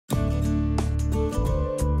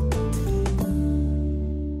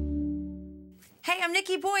Hey, I'm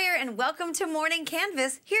Nikki Boyer, and welcome to Morning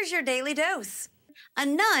Canvas. Here's your daily dose. A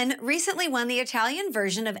nun recently won the Italian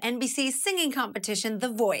version of NBC's singing competition, The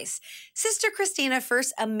Voice. Sister Christina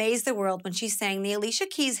first amazed the world when she sang the Alicia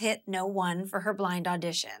Keys hit No One for her blind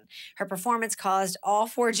audition. Her performance caused all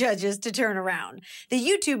 4 judges to turn around. The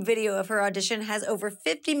YouTube video of her audition has over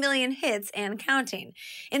 50 million hits and counting.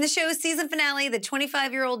 In the show's season finale, the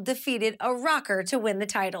 25-year-old defeated a rocker to win the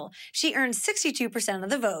title. She earned 62% of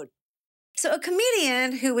the vote. So a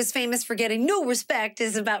comedian who was famous for getting no respect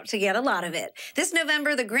is about to get a lot of it. This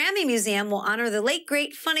November, the Grammy Museum will honor the late,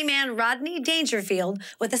 great funny man Rodney Dangerfield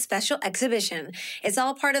with a special exhibition. It's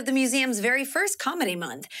all part of the museum's very first comedy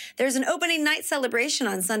month. There's an opening night celebration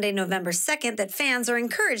on Sunday, November 2nd that fans are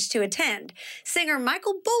encouraged to attend. Singer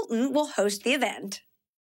Michael Bolton will host the event.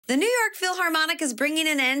 The New York Philharmonic is bringing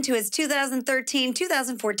an end to its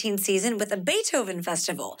 2013-2014 season with a Beethoven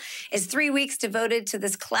Festival. It's 3 weeks devoted to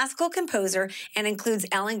this classical composer and includes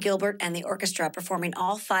Alan Gilbert and the orchestra performing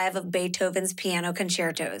all 5 of Beethoven's piano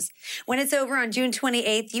concertos. When it's over on June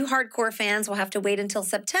 28th, you hardcore fans will have to wait until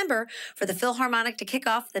September for the Philharmonic to kick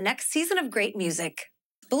off the next season of great music.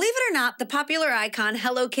 Believe it or not, the popular icon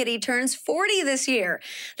Hello Kitty turns 40 this year.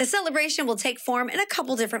 The celebration will take form in a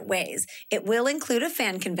couple different ways. It will include a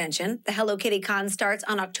fan convention. The Hello Kitty Con starts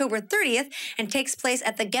on October 30th and takes place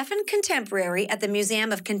at the Geffen Contemporary at the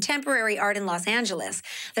Museum of Contemporary Art in Los Angeles.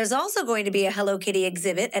 There's also going to be a Hello Kitty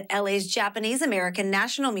exhibit at LA's Japanese American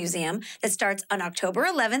National Museum that starts on October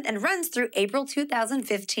 11th and runs through April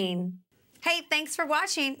 2015. Hey, thanks for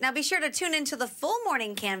watching. Now be sure to tune into the full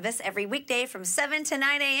Morning Canvas every weekday from 7 to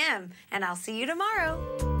 9 a.m. And I'll see you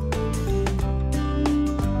tomorrow.